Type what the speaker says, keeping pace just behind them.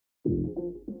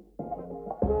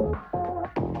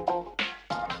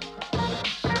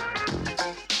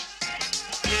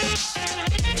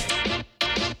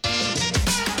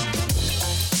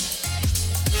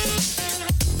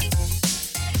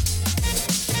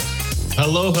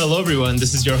Hello, everyone.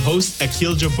 This is your host,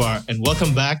 Akil Jabbar, and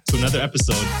welcome back to another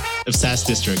episode of SaaS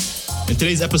District. In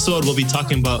today's episode, we'll be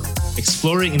talking about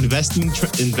exploring investing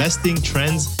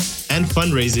trends and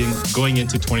fundraising going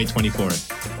into 2024.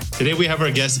 Today, we have our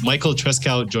guest, Michael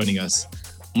Treskow, joining us.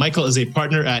 Michael is a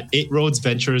partner at 8 Roads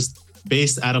Ventures,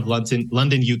 based out of London,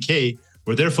 UK,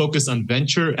 where they're focused on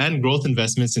venture and growth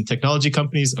investments in technology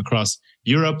companies across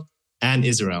Europe and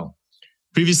Israel.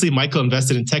 Previously, Michael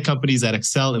invested in tech companies that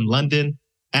excel in London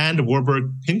and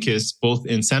Warburg Pincus, both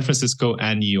in San Francisco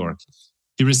and New York.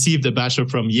 He received a bachelor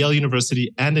from Yale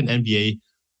University and an MBA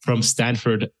from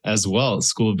Stanford as well,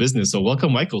 School of Business. So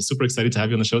welcome, Michael. Super excited to have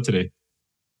you on the show today.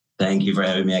 Thank you for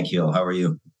having me, Akil. How are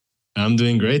you? I'm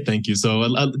doing great. Thank you.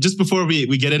 So just before we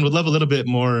get in, we'd love a little bit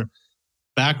more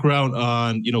background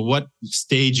on, what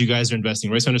stage you guys are investing,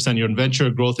 right? So I understand you're in venture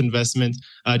growth investment.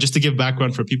 Just to give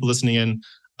background for people listening in,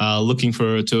 looking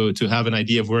to have an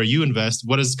idea of where you invest,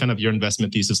 what does kind of your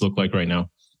investment thesis look like right now?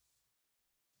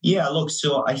 Yeah, look,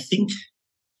 so I think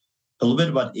a little bit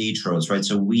about 8 Roads, right?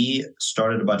 So we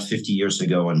started about 50 years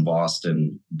ago in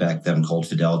Boston, back then called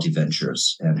Fidelity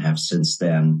Ventures, and have since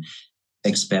then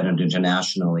expanded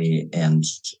internationally and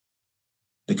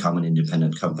become an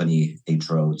independent company, 8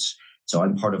 Roads. So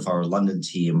I'm part of our London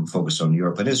team focused on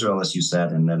Europe and Israel, as you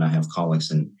said, and then I have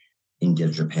colleagues in India,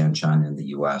 Japan, China, and the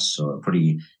US. So a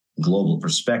pretty global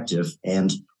perspective.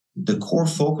 And the core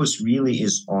focus really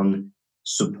is on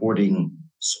supporting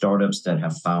startups that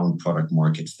have found product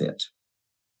market fit,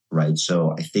 right?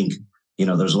 So I think,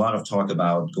 there's a lot of talk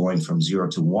about going from 0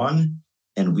 to 1,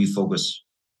 and we focus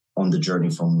on the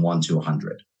journey from 1 to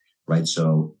 100, right?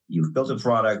 So you've built a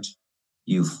product,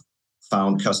 you've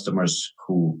found customers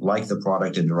who like the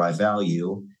product and derive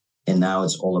value, and now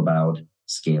it's all about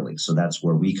scaling. So that's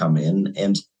where we come in.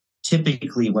 And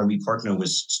typically when we partner with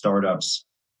startups,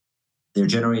 they're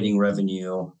generating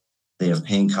revenue, they have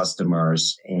paying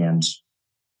customers, and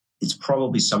it's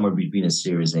probably somewhere between a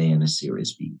Series A and a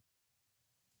Series B.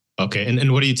 Okay.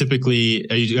 And what are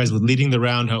you guys leading the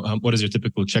round? What is your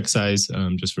typical check size,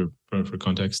 just for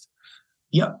context?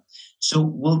 Yeah. So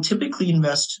we'll typically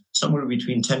invest somewhere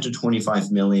between 10 to 25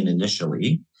 million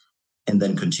initially, and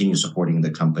then continue supporting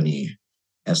the company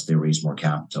as they raise more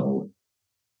capital.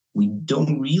 We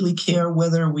don't really care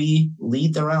whether we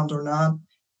lead the round or not.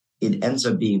 It ends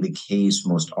up being the case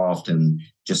most often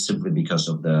just simply because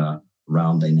of the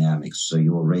round dynamics. So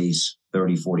you will raise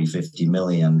 30, 40, 50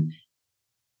 million.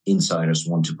 Insiders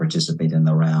want to participate in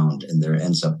the round, and there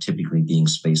ends up typically being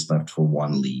space left for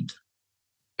one lead.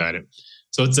 Got it.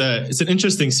 So it's an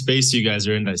interesting space you guys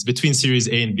are in. It's between Series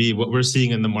A and B. What we're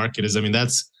seeing in the market is,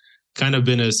 that's kind of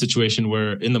been a situation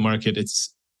where in the market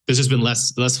there's just been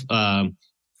less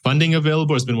funding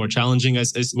available. It's been more challenging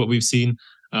as what we've seen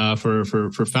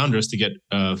for founders to get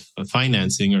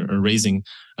financing or raising.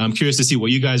 I'm curious to see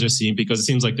what you guys are seeing, because it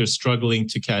seems like they're struggling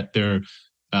to get their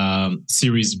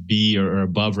Series B or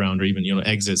above round, or even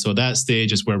exit. So that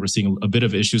stage is where we're seeing a bit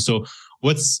of issues. So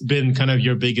what's been kind of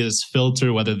your biggest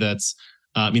filter, whether that's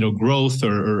growth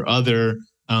or other,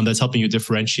 that's helping you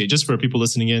differentiate, just for people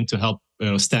listening in to help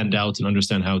stand out and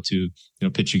understand how to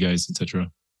pitch you guys, etc.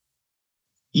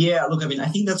 Yeah, look, I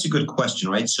think that's a good question,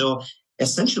 right? So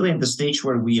essentially at the stage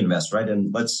where we invest, right?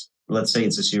 And let's say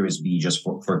it's a Series B, just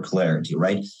for clarity,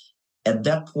 right? At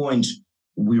that point,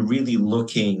 we're really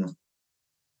looking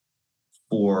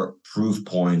for proof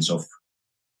points of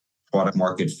product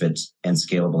market fit and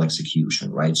scalable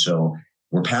execution, right? So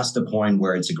we're past the point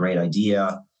where it's a great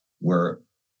idea. We're,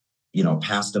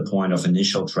 past the point of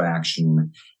initial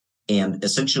traction. And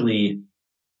essentially,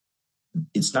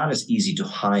 it's not as easy to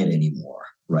hide anymore,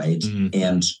 right? Mm-hmm.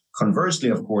 And conversely,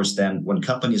 of course, then when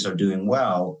companies are doing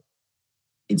well,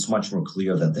 it's much more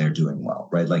clear that they're doing well,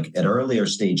 right? Like at earlier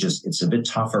stages, it's a bit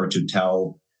tougher to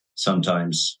tell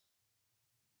sometimes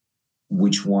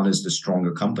which one is the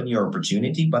stronger company or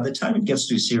opportunity. By the time it gets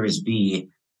to Series B,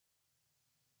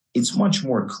 it's much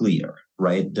more clear,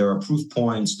 right? There are proof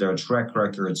points, there are track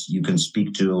records. You can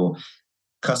speak to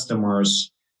customers,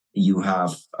 you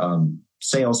have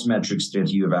sales metrics that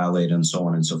you evaluate, and so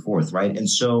on and so forth, right? And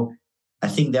so I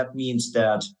think that means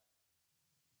that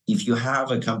if you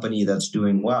have a company that's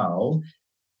doing well,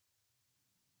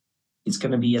 it's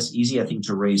going to be as easy, I think,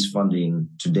 to raise funding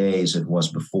today as it was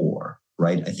before,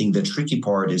 right? I think the tricky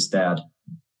part is that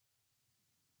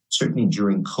certainly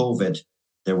during COVID,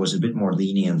 there was a bit more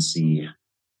leniency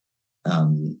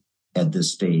at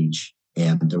this stage,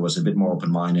 and there was a bit more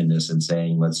open-mindedness in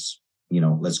saying, let's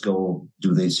go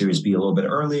do the Series B a little bit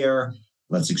earlier.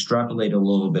 Let's extrapolate a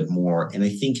little bit more. And I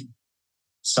think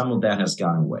some of that has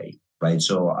gone away, right?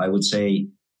 So I would say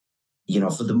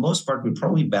for the most part, we're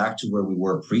probably back to where we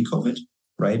were pre-COVID,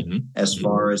 right? As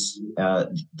far as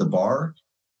the bar.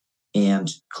 And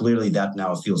clearly that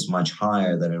now feels much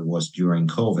higher than it was during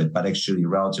COVID. But actually,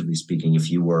 relatively speaking, if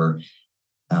you were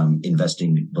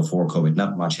investing before COVID,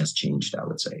 not much has changed, I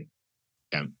would say.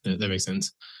 Yeah, that makes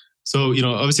sense. So,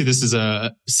 obviously this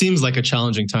seems like a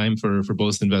challenging time for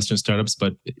both investors and startups,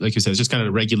 but like you said, it's just kind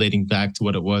of regulating back to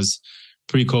what it was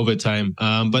pre-COVID time.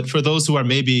 But for those who are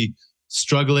maybe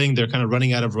struggling, they're kind of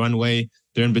running out of runway,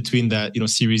 they're in between that,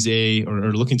 Series A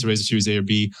or looking to raise a Series A or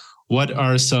B. What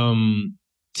are some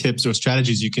tips or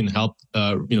strategies you can help,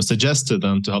 suggest to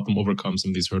them to help them overcome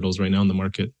some of these hurdles right now in the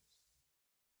market,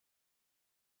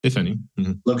 if any?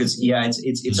 Look,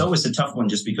 it's always a tough one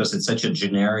just because it's such a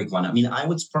generic one. I mean, I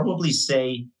would probably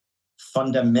say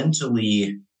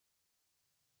fundamentally,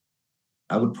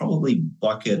 I would probably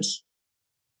bucket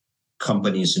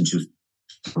companies into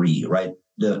three, right?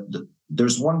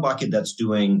 There's one bucket that's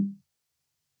doing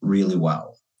really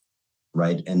well,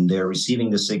 right? And they're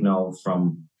receiving the signal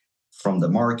from the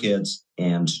markets,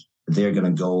 and they're going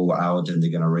to go out and they're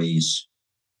going to raise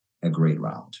a great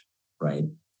round, right?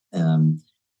 And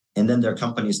then there are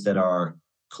companies that are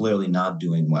clearly not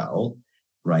doing well,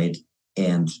 right?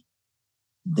 And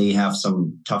they have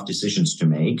some tough decisions to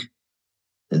make.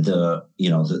 The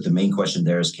main question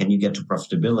there is, can you get to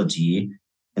profitability,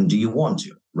 and do you want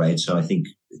to, right? So I think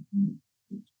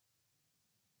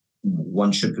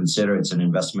one should consider it's an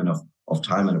investment of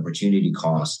time and opportunity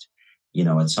cost.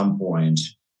 At some point,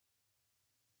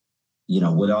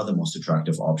 what are the most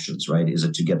attractive options, right? Is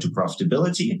it to get to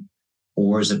profitability,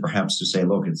 or is it perhaps to say,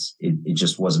 look, it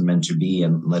just wasn't meant to be,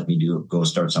 and let me go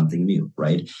start something new,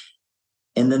 right?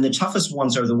 And then the toughest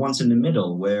ones are the ones in the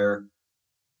middle, where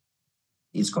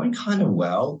it's going kind of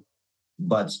well,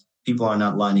 but people are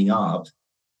not lining up,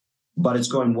 but it's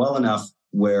going well enough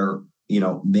where,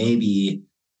 maybe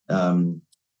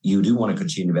you do want to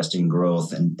continue investing in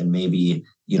growth, and maybe,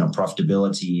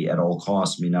 profitability at all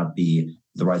costs may not be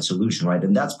the right solution, right?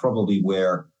 And that's probably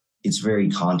where it's very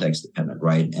context dependent,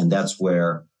 right? And that's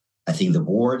where I think the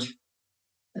board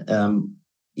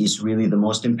is really the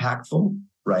most impactful,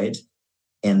 right?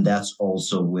 And that's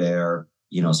also where,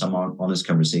 some honest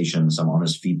conversation, some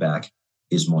honest feedback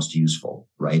is most useful,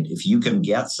 right? If you can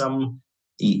get some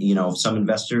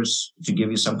investors to give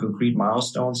you some concrete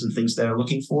milestones and things they're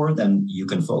looking for, then you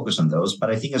can focus on those. But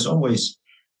I think as always,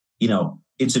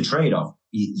 it's a trade-off.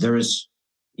 There is,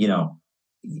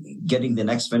 getting the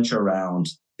next venture round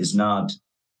is not,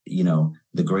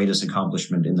 the greatest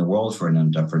accomplishment in the world for an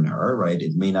entrepreneur, right?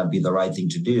 It may not be the right thing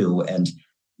to do. And,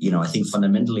 I think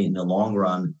fundamentally in the long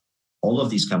run, all of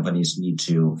these companies need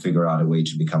to figure out a way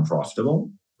to become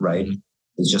profitable, right?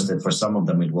 It's just that for some of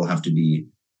them, it will have to be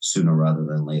sooner rather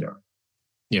than later.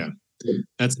 Yeah,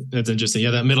 that's interesting.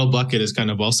 Yeah, that middle bucket is kind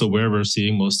of also where we're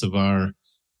seeing most of our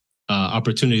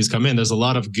opportunities come in. There's a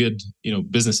lot of good,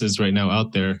 businesses right now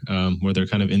out there where they're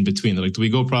kind of in between. They're like, do we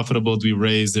go profitable? Do we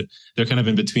raise? They're kind of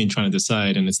in between trying to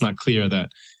decide. And it's not clear that,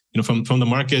 from the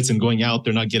markets and going out,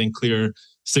 they're not getting clear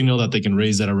signal that they can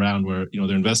raise at a round where,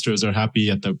 their investors are happy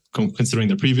at considering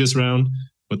the previous round,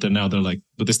 but then now they're like,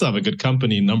 but they still have a good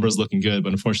company, numbers looking good,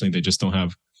 but unfortunately they just don't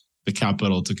have the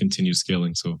capital to continue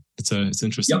scaling. So it's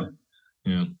interesting.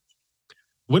 Yeah.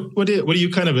 What are you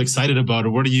kind of excited about,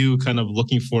 or what are you kind of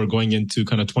looking for going into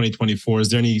kind of 2024? Is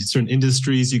there any certain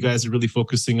industries you guys are really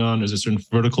focusing on? Is there certain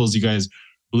verticals you guys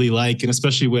really like? And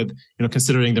especially with,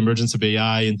 considering the emergence of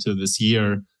AI into this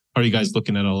year, how are you guys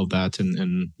looking at all of that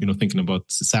and thinking about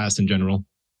SaaS in general?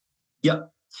 Yeah.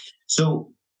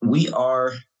 So we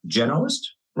are generalist,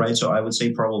 right? So I would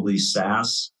say probably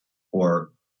SaaS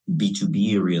or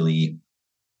B2B really,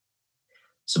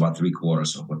 it's about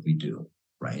 3/4 of what we do,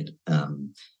 right?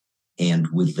 And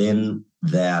within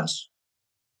that,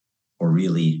 or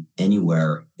really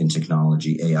anywhere in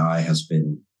technology, AI has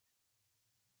been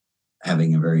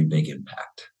having a very big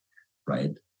impact,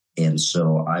 right? And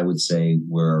so I would say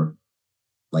we're,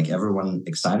 like everyone,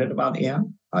 excited about AI.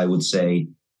 I would say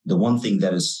the one thing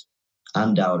that is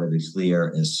undoubtedly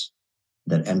clear is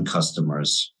that end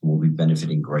customers will be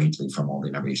benefiting greatly from all the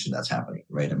innovation that's happening,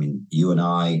 right? I mean, you and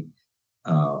I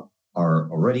are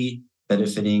already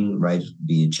benefiting, right?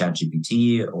 Be it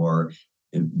ChatGPT or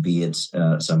be it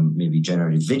some maybe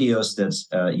generative videos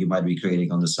that you might be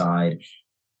creating on the side,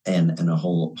 and a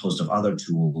whole host of other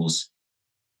tools.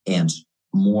 And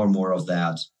more of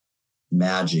that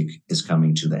magic is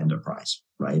coming to the enterprise,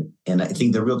 right? And I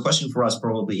think the real question for us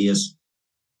probably is,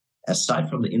 aside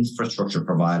from the infrastructure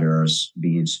providers,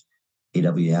 be it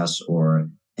AWS or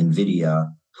NVIDIA,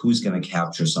 who's going to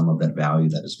capture some of that value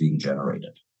that is being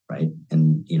generated, right?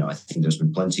 And, I think there's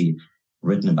been plenty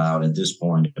written about at this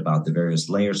point about the various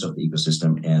layers of the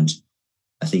ecosystem. And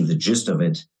I think the gist of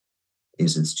it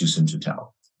is it's too soon to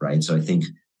tell, right? So I think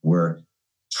we're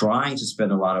trying to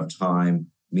spend a lot of time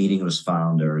meeting with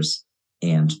founders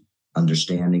and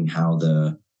understanding how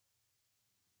the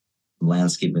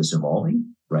landscape is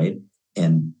evolving, right?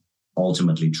 And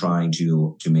ultimately trying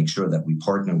to make sure that we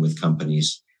partner with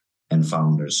companies and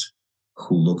founders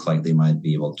who look like they might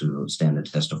be able to stand the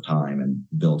test of time and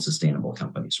build sustainable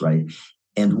companies, right?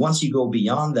 And once you go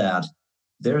beyond that,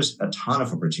 there's a ton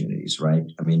of opportunities, right?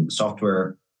 I mean,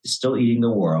 software is still eating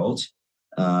the world.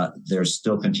 There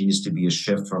still continues to be a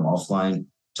shift from offline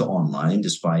to online,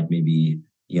 despite maybe,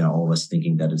 all of us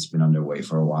thinking that it's been underway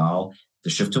for a while. The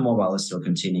shift to mobile is still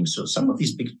continuing. So some of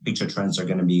these big picture trends are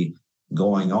going to be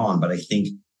going on, but I think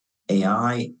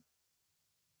AI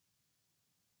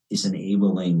is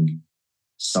enabling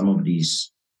some of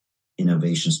these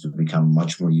innovations to become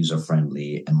much more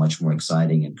user-friendly and much more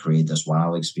exciting and create this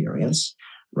wow experience,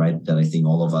 right? That I think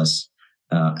all of us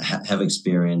have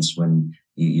experienced when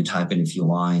you type in a few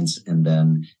lines and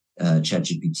then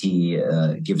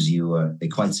ChatGPT gives you a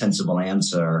quite sensible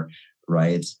answer,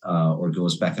 right? Or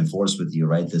goes back and forth with you,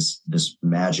 right? This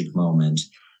magic moment.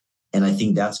 And I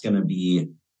think that's going to be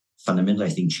fundamentally, I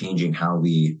think, changing how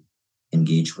we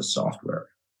engage with software.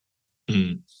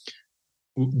 Mm.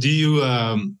 Do you,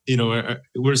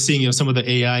 we're seeing, some of the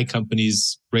AI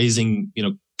companies raising,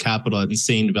 capital at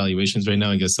insane valuations right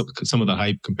now. I guess some of the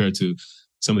hype compared to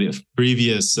some of the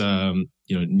previous,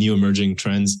 new emerging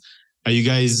trends. Are you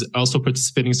guys also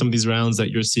participating in some of these rounds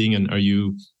that you're seeing? And are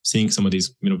you seeing some of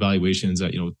these, valuations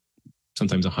that,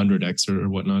 sometimes 100x or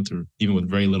whatnot, or even with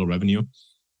very little revenue?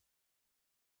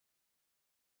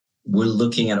 We're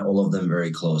looking at all of them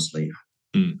very closely.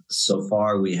 So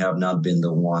far, we have not been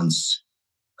the ones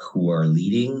who are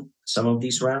leading some of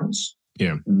these rounds.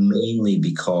 Yeah. Mainly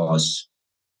because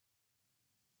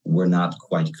we're not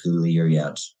quite clear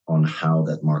yet on how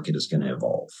that market is going to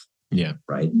evolve. Yeah.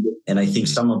 Right. And I think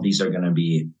some of these are going to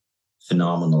be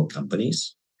phenomenal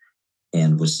companies.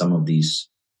 And with some of these,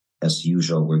 as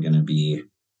usual, we're going to be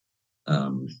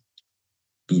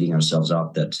beating ourselves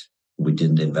up that we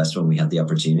didn't invest when we had the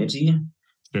opportunity.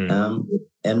 Sure.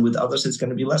 And with others, it's going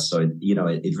to be less so.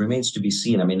 It remains to be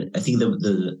seen. I mean, I think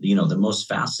the most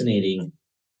fascinating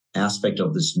aspect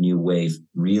of this new wave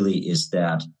really is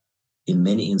that in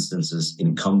many instances,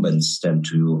 incumbents tend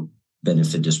to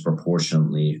benefit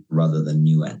disproportionately rather than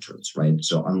new entrants, right?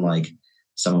 So unlike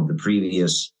some of the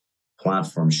previous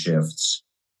platform shifts,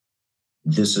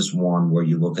 this is one where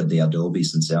you look at the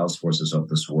Adobes and Salesforces of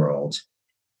this world.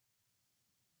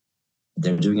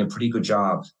 They're doing a pretty good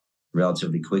job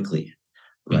relatively quickly,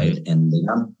 right? Mm-hmm. And they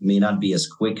may not be as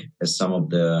quick as some of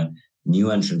the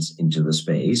new entrants into the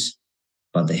space,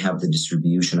 but they have the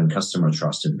distribution and customer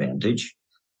trust advantage,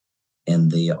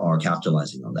 and they are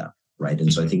capitalizing on that, right?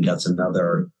 And so I think that's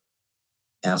another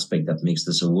aspect that makes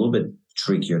this a little bit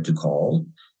trickier to call,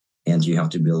 and you have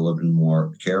to be a little bit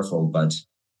more careful, but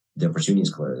the opportunity is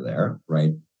clearly there,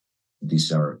 right?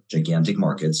 These are gigantic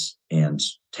markets, and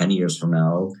 10 years from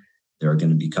now, there are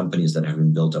going to be companies that have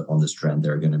been built up on this trend.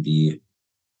 They're going to be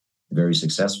very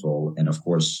successful. And of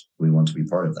course, we want to be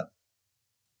part of that.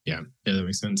 Yeah, that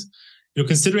makes sense.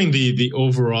 Considering the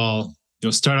overall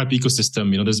startup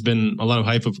ecosystem, there's been a lot of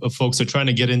hype of folks that are trying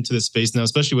to get into this space now,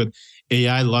 especially with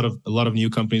AI. A lot of new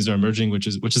companies are emerging, which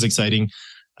is exciting.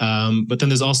 But then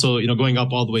there's also going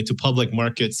up all the way to public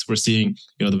markets. We're seeing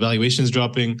the valuations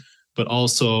dropping, but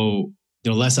also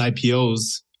less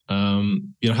IPOs.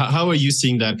 How are you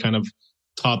seeing that kind of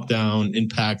top-down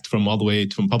impact from all the way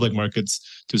from public markets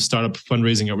to startup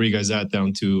fundraising? Where are you guys at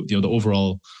down to the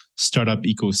overall startup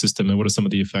ecosystem, and what are some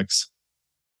of the effects?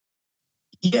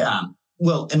 Yeah,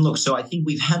 well, and look, so I think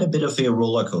we've had a bit of a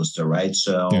roller coaster, right?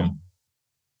 So,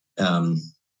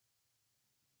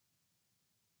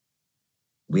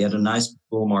 we had a nice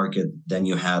bull market. Then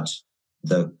you had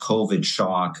the COVID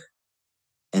shock.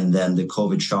 And then the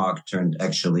COVID shock turned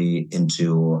actually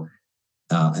into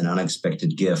an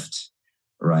unexpected gift,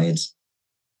 right?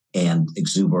 And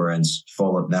exuberance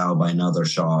followed now by another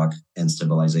shock and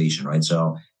stabilization, right?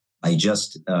 So I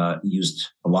just used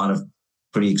a lot of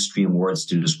pretty extreme words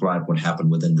to describe what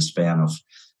happened within the span of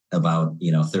about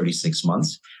 36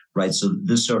 months, right? So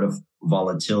this sort of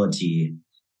volatility,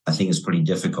 I think, is pretty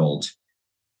difficult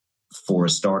for a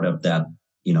startup that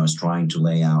is trying to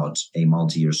lay out a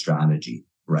multi-year strategy.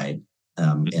 Right.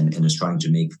 And is trying to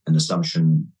make an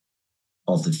assumption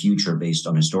of the future based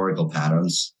on historical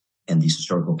patterns. And these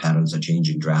historical patterns are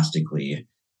changing drastically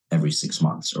every 6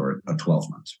 months or 12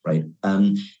 months. Right.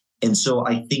 And so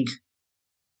I think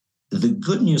the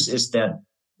good news is that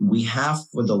we have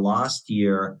for the last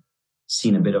year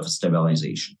seen a bit of a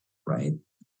stabilization, right,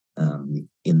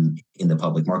 in the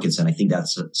public markets. And I think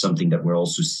that's something that we're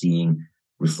also seeing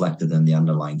reflected in the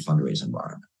underlying fundraising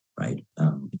environment, right,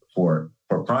 for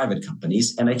private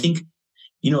companies. And I think,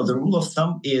 the rule of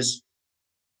thumb is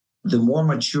the more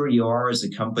mature you are as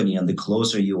a company and the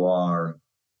closer you are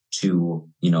to,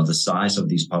 the size of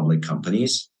these public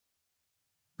companies,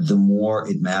 the more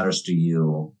it matters to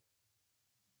you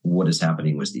what is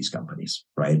happening with these companies,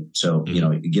 right? So,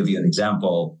 to give you an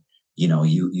example,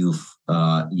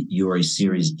 you're a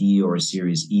Series D or a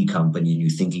Series E company and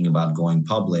you're thinking about going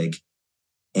public,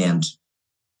 and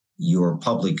your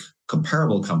public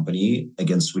comparable company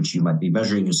against which you might be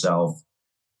measuring yourself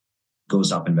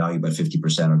goes up in value by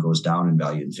 50% or goes down in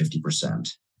value in 50%.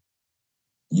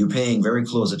 You're paying very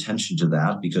close attention to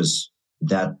that because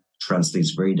that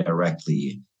translates very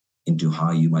directly into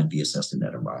how you might be assessed in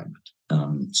that environment.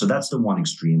 So that's the one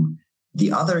extreme.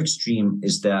 The other extreme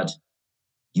is that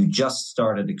you just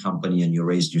started a company and you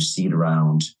raised your seed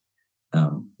round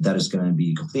that is going to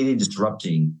be completely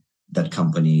disrupting that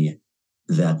company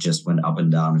that just went up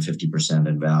and down 50%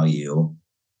 in value.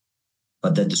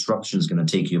 But that disruption is going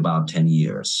to take you about 10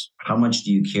 years. How much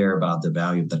do you care about the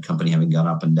value of that company having gone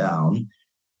up and down?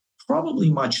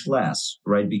 Probably much less,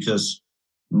 right? Because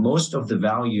most of the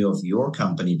value of your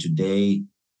company today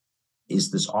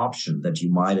is this option that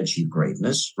you might achieve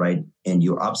greatness, right? And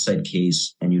your upside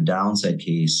case and your downside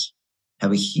case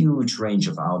have a huge range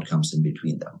of outcomes in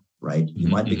between them, right? You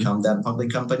might become that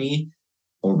public company,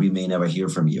 or we may never hear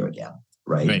from you again,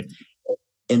 right?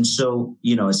 And so,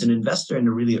 as an investor in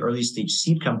a really early stage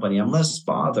seed company, I'm less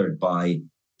bothered by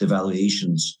the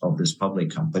valuations of this public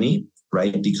company,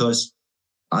 right? Because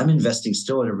I'm investing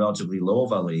still at a relatively low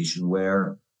valuation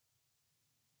where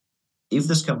if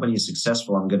this company is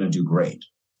successful, I'm going to do great,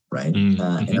 right? And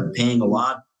I'm paying a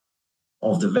lot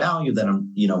of the value that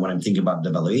I'm, when I'm thinking about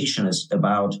the valuation is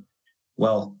about,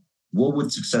 well, what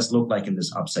would success look like in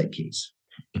this upside case?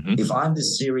 If I'm the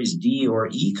Series D or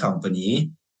E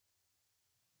company,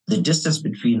 the distance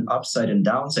between upside and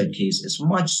downside case is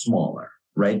much smaller,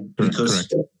 right? Because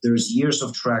there's years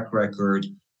of track record.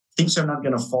 Things are not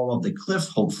going to fall off the cliff,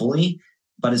 hopefully,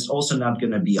 but it's also not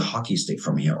going to be a hockey stick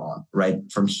from here on, right?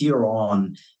 From here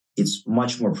on, it's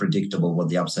much more predictable what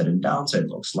the upside and downside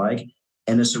looks like.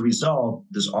 And as a result,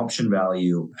 this option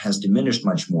value has diminished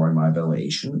much more in my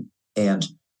valuation, and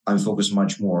I'm focused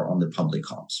much more on the public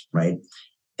comps, right?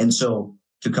 And so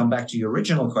to come back to your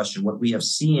original question, what we have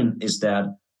seen is that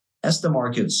as the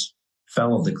markets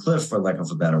fell off the cliff, for lack of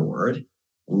a better word,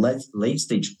 late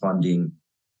stage funding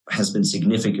has been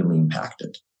significantly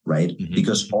impacted, right?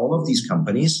 Because all of these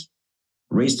companies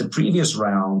raised a previous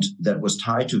round that was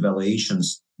tied to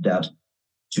valuations that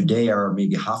today are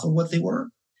maybe half of what they were.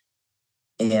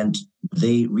 And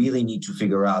they really need to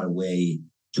figure out a way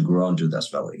to grow into those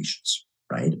valuations,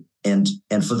 right? And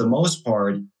for the most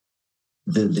part,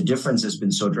 the difference has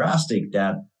been so drastic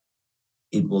that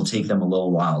it will take them a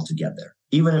little while to get there,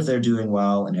 even if they're doing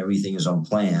well and everything is on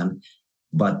plan.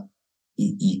 But,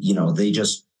 they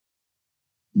just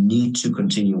need to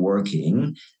continue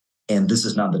working. And this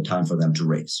is not the time for them to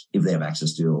raise if they have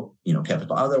access to,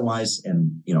 capital otherwise,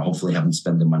 and, hopefully haven't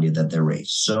spent the money that they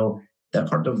raised. So that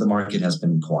part of the market has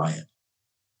been quiet.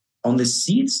 On the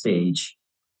seed stage,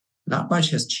 not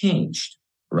much has changed,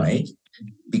 right?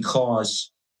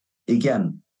 Because,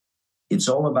 again, it's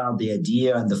all about the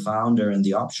idea and the founder and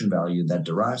the option value that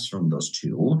derives from those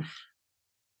two.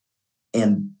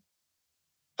 And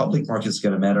public market's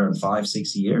going to matter in 5-6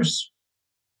 years.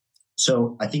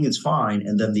 So I think it's fine.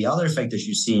 And then the other effect that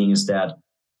you're seeing is that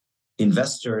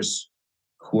investors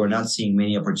who are not seeing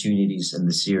many opportunities in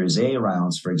the Series A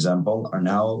rounds, for example, are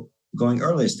now going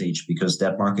early stage because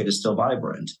that market is still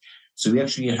vibrant. So we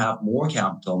actually have more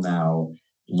capital now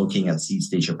looking at seed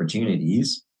stage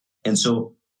opportunities. And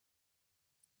so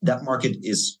that market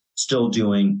is still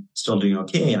doing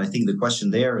okay. And I think the question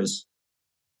there is,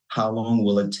 how long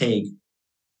will it take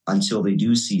until they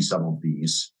do see some of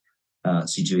these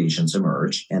situations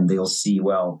emerge, and they'll see,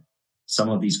 well, some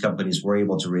of these companies were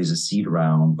able to raise a seed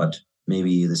round, but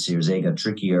maybe the Series A got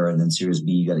trickier and then Series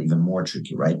B got even more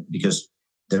tricky, right? Because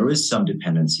there is some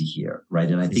dependency here, right?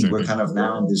 And I think we're kind of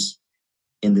now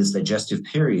in this digestive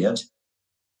period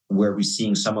where we're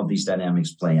seeing some of these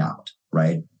dynamics play out,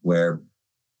 right? Where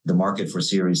the market for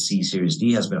Series C, Series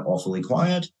D has been awfully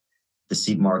quiet. The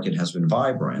seed market has been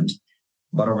vibrant.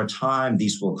 But over time,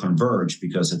 these will converge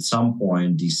because at some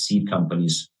point, these seed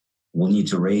companies will need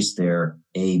to raise their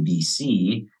A, B,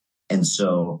 C. And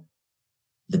so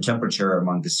the temperature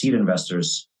among the seed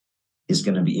investors is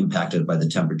going to be impacted by the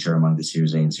temperature among the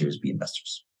Series A and Series B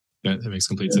investors. That makes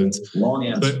complete sense. Long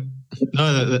answer. But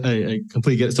no, I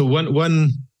completely get it. So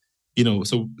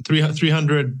so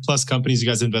 300 plus companies you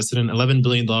guys invested in, $11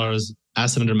 billion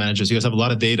asset under managers. You guys have a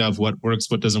lot of data of what works,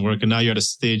 what doesn't work. And now you're at a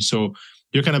stage. So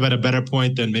you're kind of at a better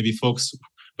point than maybe folks,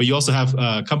 but you also have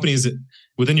companies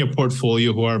within your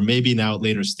portfolio who are maybe now at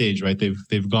later stage, right?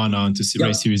 They've gone on to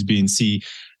raise Series B and C.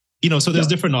 So there's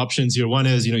different options here. One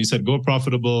is, you said go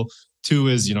profitable. Two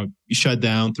is, you shut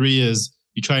down. Three is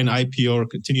you try an IPO or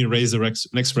continue to raise the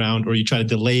next round, or you try to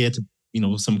delay it,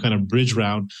 some kind of bridge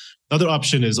round. Another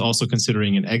option is also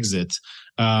considering an exit.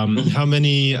 How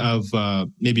many of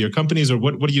maybe your companies, or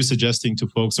what are you suggesting to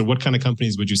folks, or what kind of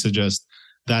companies would you suggest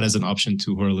that as an option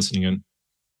to who are listening in?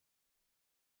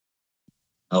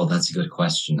 Oh, that's a good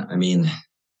question. I mean,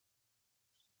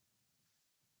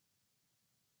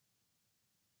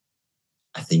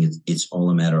 I think it's all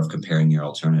a matter of comparing your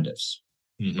alternatives,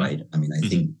 right? I mean, I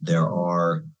think there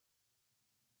are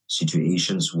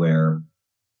situations where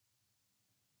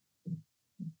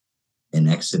an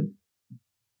exit,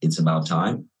 it's about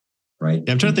time, right?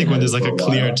 Yeah, I'm trying to think when there's like a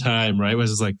clear time, right? Where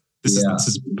it's like, this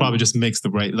is probably just makes the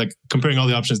right, like comparing all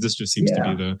the options, this just seems to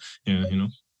be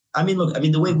I mean, look,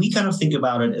 the way we kind of think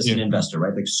about it as an investor,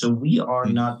 right? Like, so we are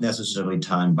not necessarily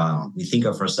time bound. We think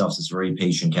of ourselves as very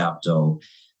patient capital.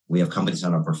 We have companies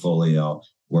in our portfolio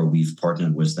where we've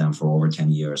partnered with them for over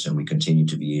 10 years, and we continue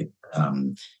to be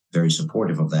very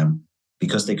supportive of them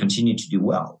because they continue to do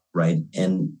well, right?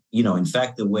 And, in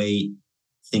fact, the way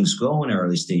things go in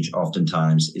early stage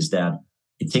oftentimes is that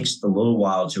it takes a little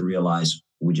while to realize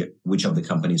which of the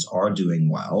companies are doing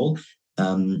well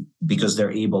because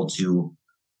they're able to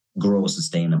grow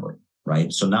sustainably,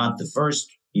 right? So not the first,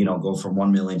 go from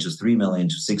 1 million to 3 million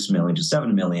to 6 million to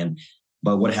 7 million,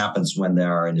 but what happens when they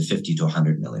are in the 50 to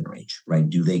 100 million range, right?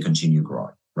 Do they continue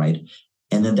growing, right?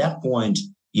 And at that point,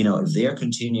 if they're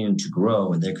continuing to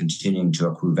grow and they're continuing to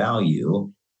accrue value,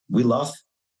 we love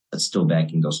still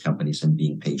backing those companies and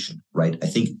being patient, right? I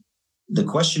think the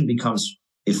question becomes,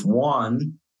 if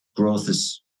one, growth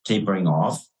is tapering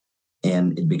off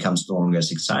and it becomes no longer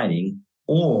as exciting,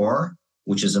 or,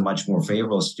 which is a much more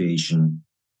favorable situation,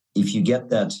 if you get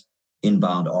that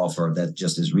inbound offer that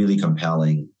just is really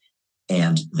compelling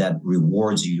and that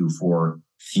rewards you for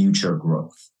future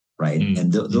growth, right?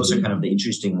 And those are kind of the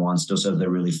interesting ones. Those are the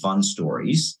really fun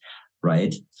stories,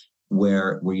 right?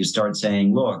 Where you start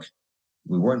saying, look,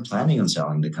 we weren't planning on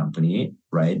selling the company,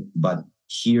 right? But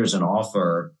here's an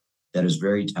offer that is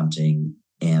very tempting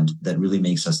and that really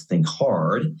makes us think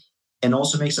hard and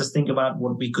also makes us think about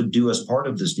what we could do as part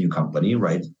of this new company,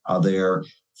 right? Are there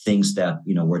things that,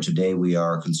 where today we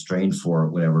are constrained for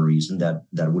whatever reason that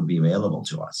would be available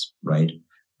to us, right?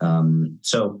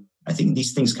 So I think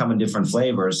these things come in different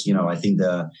flavors. I think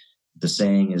the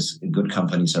saying is good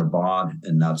companies are bought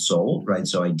and not sold, right?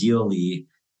 So ideally,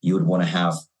 you would want to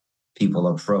have people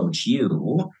approach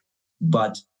you,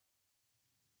 but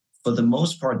for the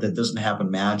most part, that doesn't happen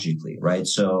magically, right?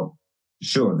 So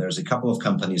sure, there's a couple of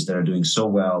companies that are doing so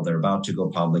well, they're about to go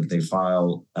public, they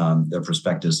file their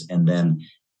prospectus, and then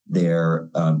they're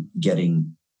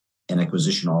getting an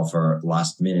acquisition offer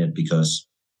last minute because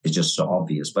it's just so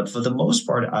obvious. But for the most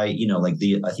part, I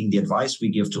think the advice we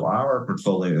give to our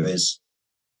portfolio is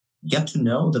get to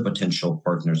know the potential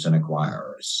partners and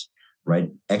acquirers, right?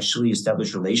 Actually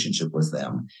establish relationship with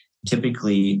them.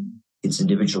 Typically, it's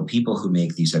individual people who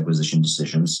make these acquisition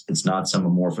decisions. It's not some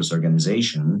amorphous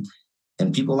organization.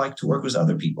 And people like to work with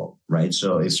other people, right?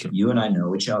 So if you and I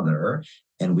know each other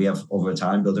and we have over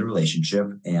time built a relationship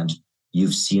and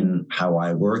you've seen how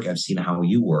I work, I've seen how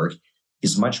you work,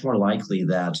 it's much more likely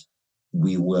that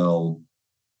we will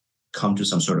come to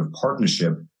some sort of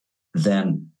partnership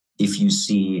than if you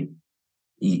see,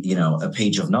 a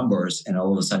page of numbers and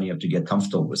all of a sudden you have to get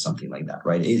comfortable with something like that,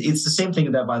 right? It's the same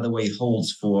thing that, by the way,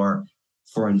 holds for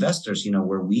investors,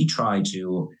 where we try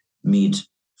to meet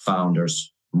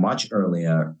founders much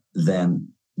earlier than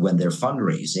when they're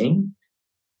fundraising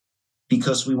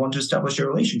because we want to establish a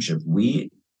relationship. We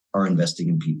are investing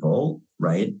in people,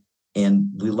 right? And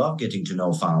we love getting to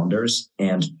know founders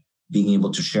and being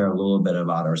able to share a little bit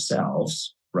about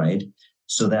ourselves, right?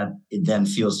 So that it then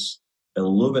feels a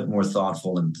little bit more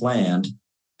thoughtful and planned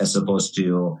as opposed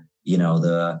to,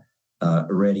 the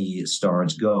ready,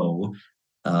 start, go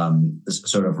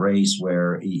sort of race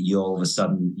where you all of a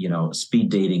sudden, speed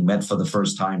dating, met for the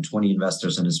first time, 20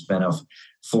 investors in a span of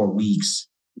 4 weeks.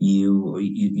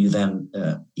 You then,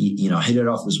 hit it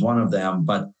off with one of them,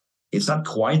 but it's not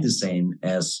quite the same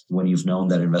as when you've known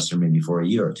that investor maybe for a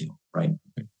year or two, right?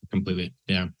 Completely.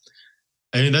 Yeah.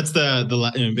 I mean, that's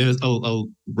I'll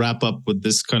wrap up with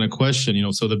this kind of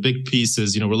question. So the big piece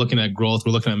is, we're looking at growth,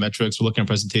 we're looking at metrics, we're looking at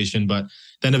presentation, but at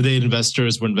the end of the day,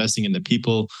 investors, we're investing in the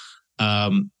people.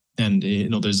 And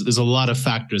there's a lot of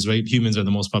factors, right? Humans are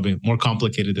the most probably more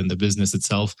complicated than the business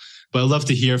itself. But I'd love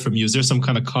to hear from you. Is there some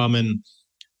kind of common,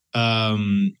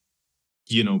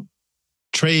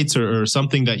 traits or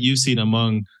something that you've seen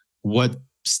among what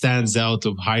stands out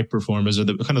of high performers or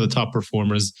the kind of the top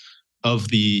performers of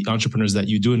the entrepreneurs that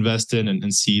you do invest in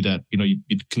and see that, you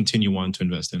continue on to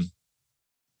invest in?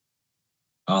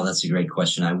 Oh, that's a great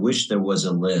question. I wish there was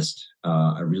a list.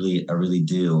 I really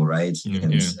do. Right.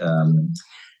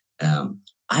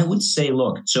 I would say,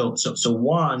 look, so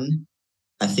one,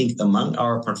 I think among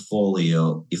our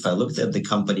portfolio, if I looked at the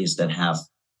companies that have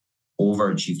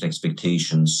overachieved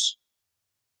expectations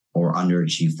or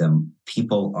underachieved them,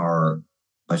 people are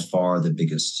by far the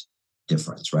biggest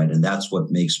difference, right? And that's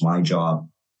what makes my job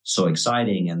so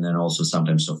exciting and then also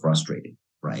sometimes so frustrating,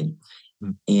 right?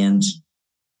 Mm. And,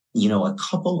 a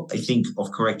couple, I think,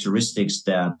 of characteristics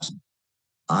that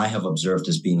I have observed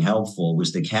as being helpful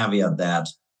with the caveat that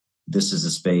this is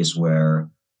a space where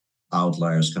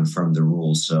outliers confirm the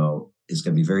rules. So it's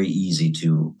going to be very easy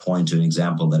to point to an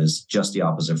example that is just the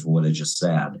opposite for what I just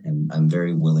said. And I'm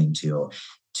very willing to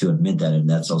admit that. And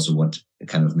that's also what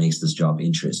kind of makes this job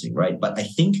interesting, right? But I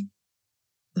think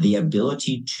the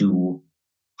ability to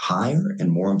hire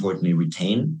and more importantly,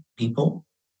 retain people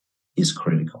is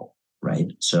critical,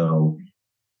 right? So,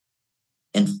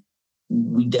 and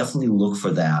we definitely look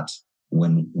for that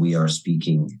when we are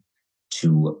speaking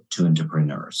to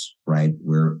entrepreneurs, right?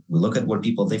 We look at what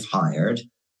people they've hired.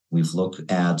 We've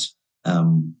looked at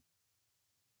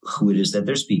who it is that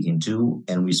they're speaking to,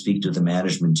 and we speak to the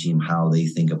management team, how they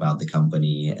think about the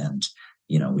company. And,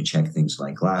 we check things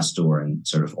like Glassdoor and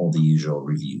sort of all the usual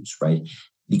reviews, right?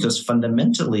 Because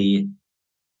fundamentally,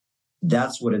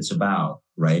 that's what it's about,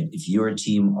 right? If you're a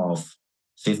team of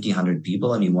 50, 100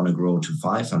 people and you want to grow to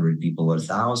 500 people or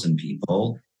 1,000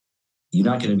 people, you're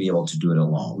not going to be able to do it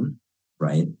alone,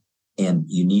 right? And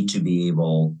you need to be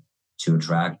able to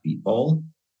attract people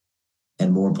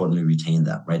and more importantly, retain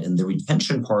them, right? And the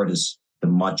retention part is the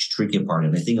much trickier part.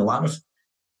 And I think a lot of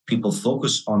people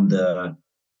focus on the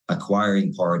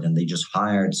acquiring part and they just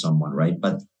hired someone, right?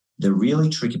 But the really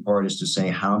tricky part is to say,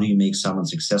 how do you make someone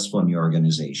successful in your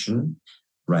organization,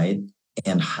 right?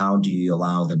 And how do you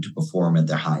allow them to perform at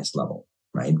their highest level,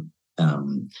 right?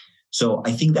 So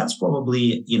I think that's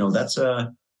probably, that's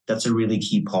a really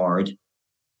key part.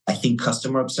 I think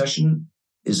customer obsession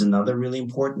is another really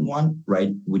important one,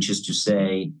 right? Which is to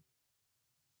say,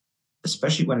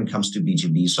 especially when it comes to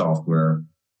B2B software,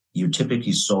 you're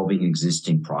typically solving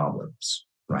existing problems,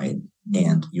 right?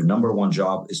 And your number one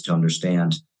job is to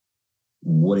understand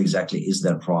what exactly is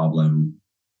that problem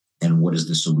and what is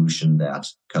the solution that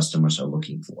customers are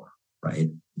looking for, right?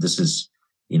 This is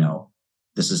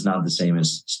not the same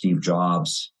as Steve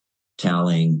Jobs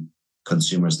telling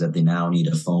consumers that they now need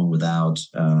a phone without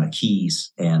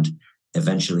keys, and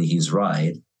eventually he's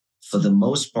right. For the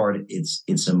most part,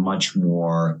 it's a much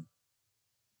more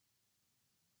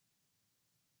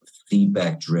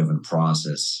feedback-driven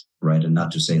process, right? And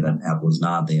not to say that Apple is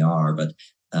not, they are, but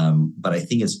I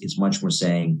think it's much more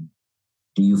saying,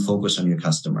 do you focus on your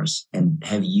customers? And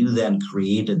have you then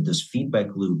created this feedback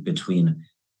loop between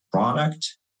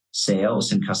product,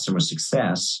 sales, and customer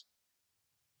success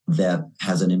that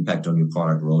has an impact on your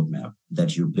product roadmap,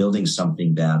 that you're building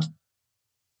something that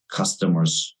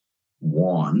customers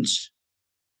want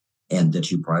and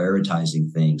that you're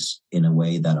prioritizing things in a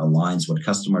way that aligns what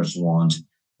customers want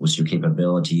with your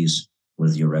capabilities,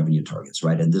 with your revenue targets,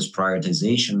 right? And this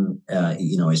prioritization,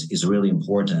 is really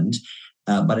important.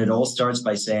 But it all starts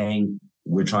by saying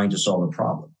we're trying to solve a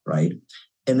problem, right?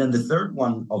 And then the third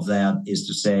one of that is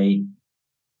to say,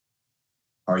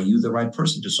 are you the right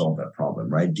person to solve that problem,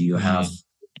 right? Do you have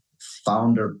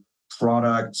founder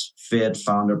product fit,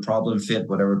 founder problem fit,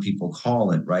 whatever people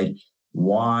call it, right?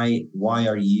 Why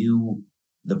are you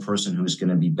the person who's going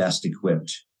to be best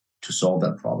equipped to solve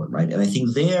that problem, right? And I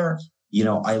think there,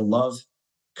 I love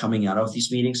coming out of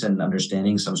these meetings and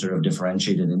understanding some sort of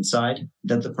differentiated insight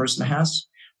that the person has,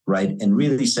 right? And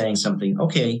really saying something,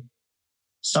 okay,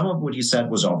 some of what you said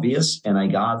was obvious, and I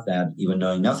got that even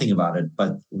knowing nothing about it.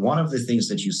 But one of the things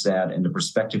that you said and the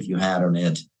perspective you had on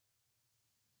it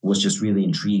was just really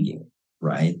intriguing,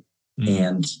 right?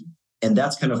 Mm. And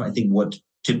that's kind of, I think, what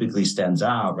typically stands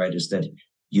out, right? Is that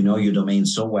you know your domain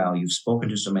so well, you've spoken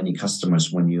to so many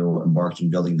customers when you embarked on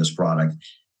building this product,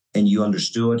 and you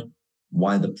understood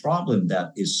why the problem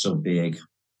that is so big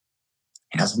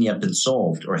hasn't yet been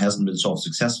solved or hasn't been solved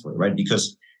successfully, right?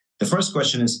 Because the first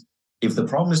question is, if the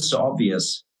problem is so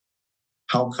obvious,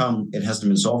 how come it hasn't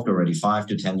been solved already 5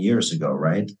 to 10 years ago,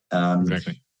 right?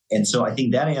 Exactly. And so I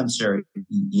think that answer,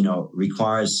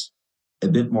 requires a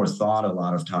bit more thought a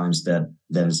lot of times that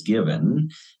is given.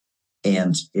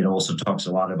 And it also talks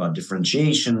a lot about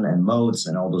differentiation and modes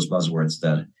and all those buzzwords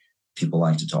that people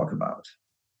like to talk about.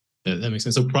 Yeah, that makes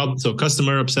sense. So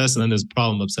customer obsessed, and then there's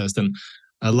problem obsessed. And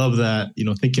I love that,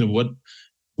 thinking of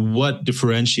what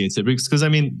differentiates it. Because I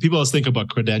mean, people always think about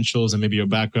credentials and maybe your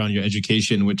background, your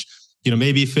education, which,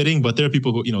 may be fitting, but there are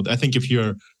people who, I think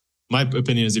my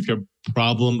opinion is if you're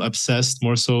problem obsessed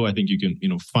more so, I think you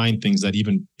can, find things that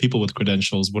even people with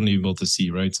credentials wouldn't even be able to see,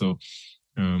 right? So,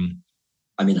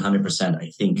 I mean, 100%.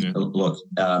 I think, look,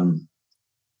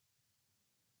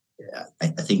 I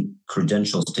think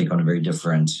credentials take on a very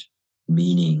different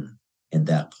meaning at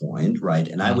that point, right?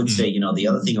 And I would say, the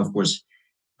other thing, of course,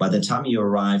 by the time you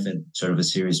arrive at sort of a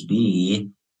Series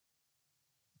B,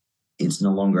 it's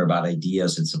no longer about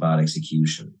ideas, it's about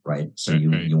execution, right? So you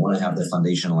want to have the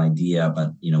foundational idea,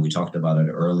 but, we talked about it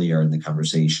earlier in the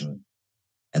conversation.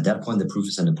 At that point, the proof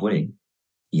is in the pudding.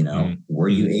 Were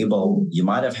you able, you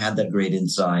might have had that great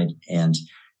insight and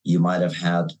you might have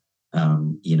had,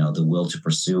 the will to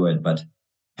pursue it, but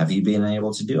have you been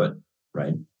able to do it,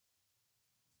 right?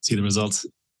 See the results.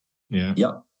 Yeah.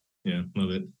 Yep. Yeah,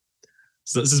 love it.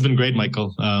 So this has been great,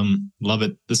 Michael. Love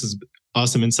it. This is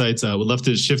awesome insights. Would love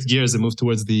to shift gears and move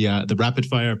towards the rapid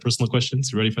fire personal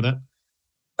questions. You ready for that?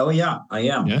 Oh yeah, I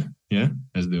am. Yeah.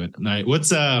 Let's do it. All right.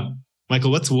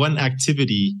 Michael? What's one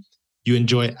activity you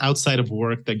enjoy outside of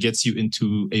work that gets you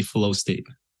into a flow state?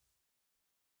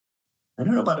 I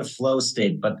don't know about a flow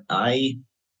state, but I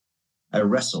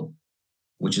wrestle,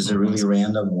 which is a really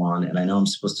random one. And I know I'm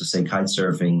supposed to say kite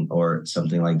surfing or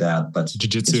something like that, but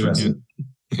jiu-jitsu. Wrestling.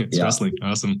 It's wrestling.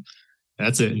 Awesome.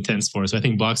 That's an intense sport. So I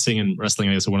think boxing and wrestling,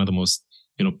 I guess, are one of the most,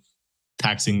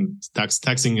 taxing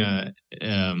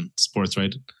sports,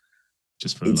 right?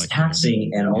 Just for it's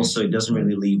taxing, and also it doesn't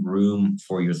really leave room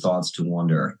for your thoughts to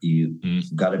wander.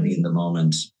 You've got to be in the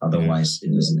moment, otherwise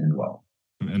it doesn't end well.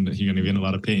 And you're going to be in a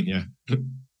lot of pain. Yeah.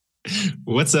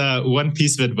 What's one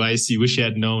piece of advice you wish you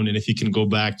had known, and if you can go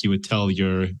back, you would tell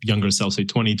your younger self, say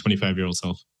 20, 25-year-old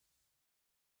self?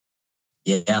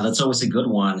 Yeah, that's always a good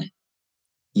one.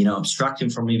 Abstracting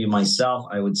from maybe myself,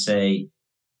 I would say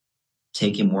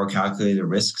taking more calculated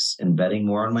risks and betting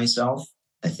more on myself.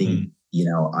 I think,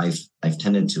 I've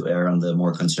tended to err on the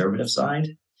more conservative side.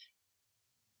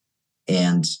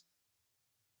 And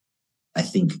I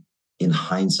think in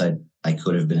hindsight, I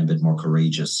could have been a bit more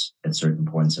courageous at certain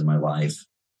points in my life,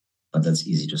 but that's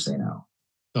easy to say now.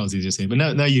 That was easy to say, but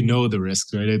now you know the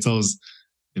risks, right? It's always,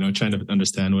 trying to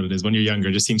understand what it is. When you're younger,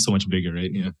 it just seems so much bigger,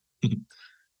 right? Yeah.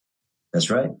 That's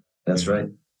right. That's right.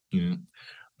 Yeah.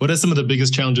 What are some of the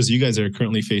biggest challenges you guys are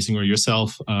currently facing, or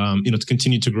yourself, to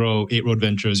continue to grow 8 Road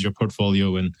Ventures, your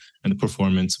portfolio, and the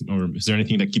performance? Or is there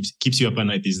anything that keeps you up at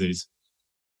night these days?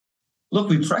 Look,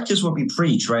 we practice what we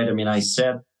preach, right? I mean, I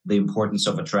said the importance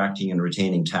of attracting and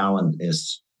retaining talent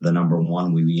is the number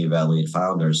one. We reevaluate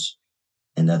founders,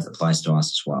 and that applies to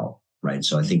us as well, right?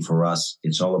 So I think for us,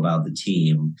 it's all about the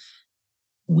team.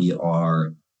 We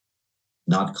are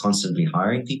not constantly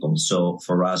hiring people. So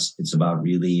for us, it's about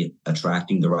really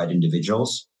attracting the right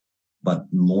individuals, but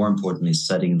more importantly,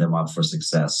 setting them up for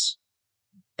success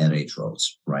at 8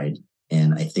 Roads, right?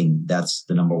 And I think that's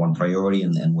the number one priority,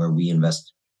 and where we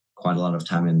invest quite a lot of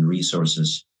time and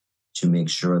resources to make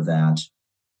sure that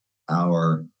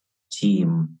our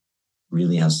team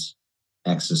really has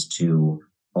access to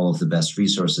all of the best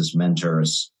resources,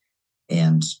 mentors,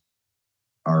 and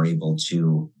are able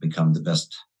to become the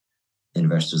best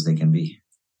investors they can be.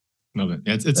 Love it.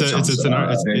 It's an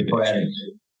art. Very poetic.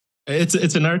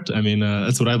 It's an art. I mean,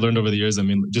 that's what I've learned over the years. I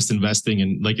mean, just investing,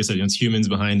 and like you said, it's humans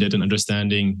behind it and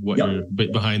understanding what you're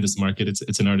behind this market.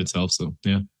 It's an art itself. So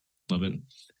yeah, love it.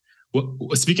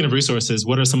 Speaking of resources,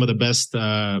 what are some of the best,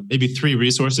 maybe 3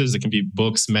 resources? It can be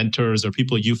books, mentors, or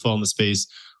people you follow in the space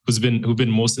who've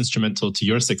been most instrumental to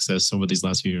your success over these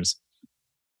last few years?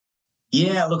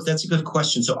 Yeah, look, that's a good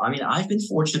question. So, I mean, I've been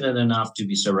fortunate enough to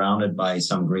be surrounded by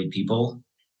some great people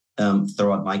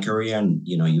throughout my career. And,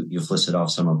 you've listed off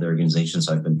some of the organizations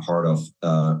I've been part of,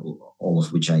 all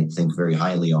of which I think very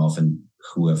highly of, and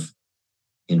who have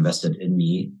invested in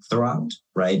me throughout,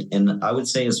 right? And I would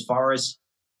say, as far as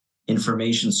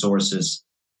information sources,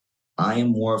 I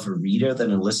am more of a reader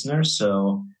than a listener.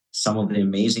 So some of the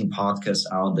amazing podcasts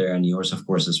out there, and yours, of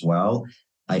course, as well,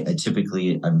 I'm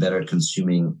better at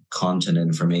consuming content and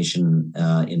information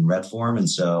in read form. And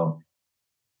so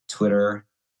Twitter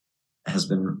has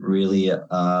been really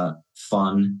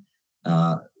fun.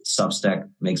 Substack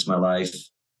makes my life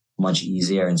much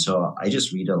easier. And so I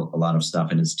just read a lot of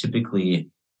stuff, and it's typically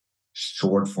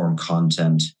short form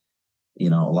content. A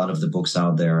lot of the books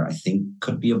out there, I think,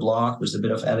 could be a blog with a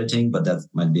bit of editing, but that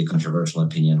might be a controversial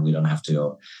opinion. We don't have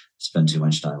to spend too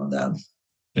much time on that.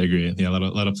 I agree. Yeah, a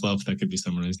lot of fluff that could be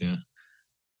summarized. Yeah.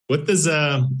 What does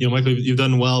Michael? You've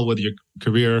done well with your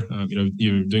career.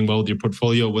 You're doing well with your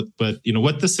portfolio. But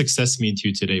what does success mean to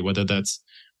you today? Whether that's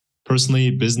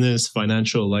personally, business,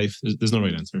 financial, life. There's no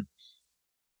right answer.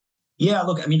 Yeah,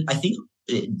 look, I think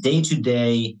day to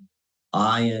day,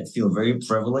 I feel very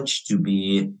privileged to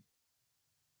be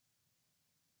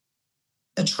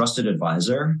a trusted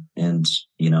advisor, and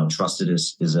trusted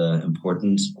is an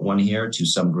important one here, to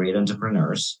some great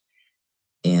entrepreneurs.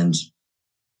 And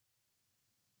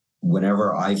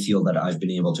whenever I feel that I've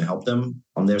been able to help them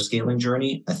on their scaling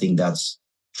journey, I think that's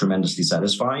tremendously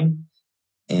satisfying.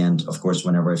 And of course,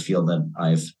 whenever I feel that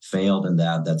I've failed in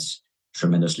that, that's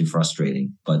tremendously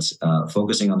frustrating. But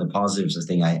focusing on the positives, I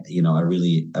think I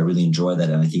really enjoy that,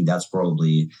 and I think that's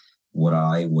probably what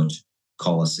I would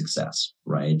call a success,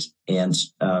 right? And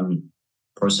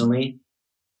personally,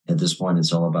 at this point,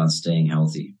 it's all about staying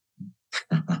healthy.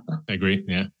 I agree.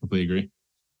 Yeah, completely agree.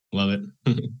 Love it.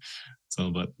 It's all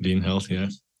about being healthy.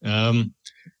 Yeah.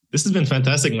 This has been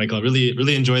fantastic, Michael. I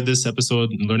really enjoyed this episode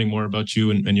and learning more about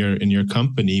you and your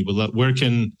company. Where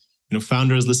can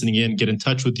founders listening in get in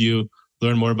touch with you,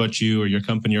 learn more about you or your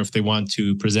company, or if they want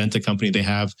to present a company they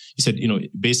have? You said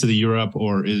based in Europe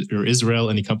or Israel.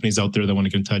 Any companies out there that want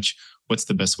to get in touch? What's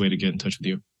the best way to get in touch with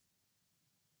you?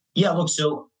 Yeah, look,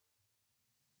 so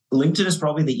LinkedIn is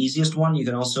probably the easiest one. You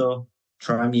can also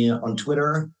try me on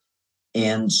Twitter,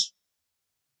 and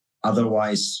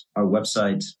otherwise, our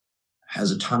website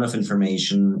has a ton of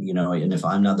information, and if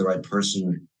I'm not the right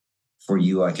person for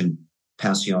you, I can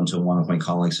pass you on to one of my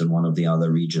colleagues in one of the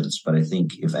other regions. But I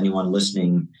think if anyone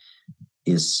listening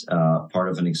is part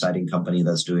of an exciting company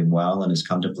that's doing well and is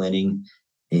contemplating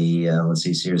a, let's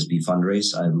say, Series B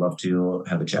fundraise, I'd love to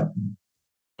have a chat.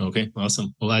 Okay,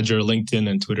 awesome. We'll add your LinkedIn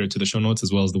and Twitter to the show notes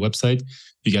as well as the website.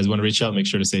 If you guys want to reach out, make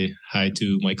sure to say hi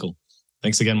to Michael.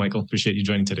 Thanks again, Michael. Appreciate you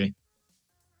joining today.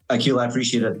 Akil, I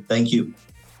appreciate it. Thank you.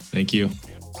 Thank you.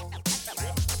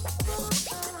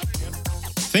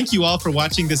 Thank you all for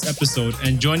watching this episode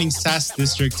and joining SaaS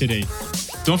District today.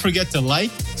 Don't forget to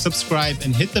like, subscribe,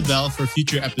 and hit the bell for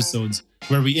future episodes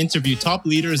where we interview top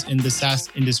leaders in the SaaS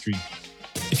industry.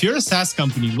 If you're a SaaS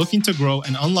company looking to grow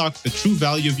and unlock the true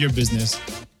value of your business,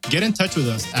 get in touch with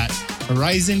us at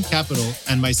Horizon Capital,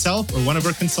 and myself or one of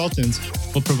our consultants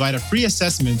will provide a free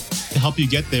assessment to help you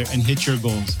get there and hit your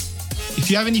goals. If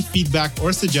you have any feedback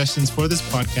or suggestions for this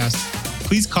podcast,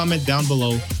 please comment down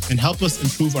below and help us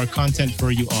improve our content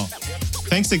for you all.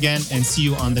 Thanks again, and see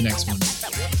you on the next one.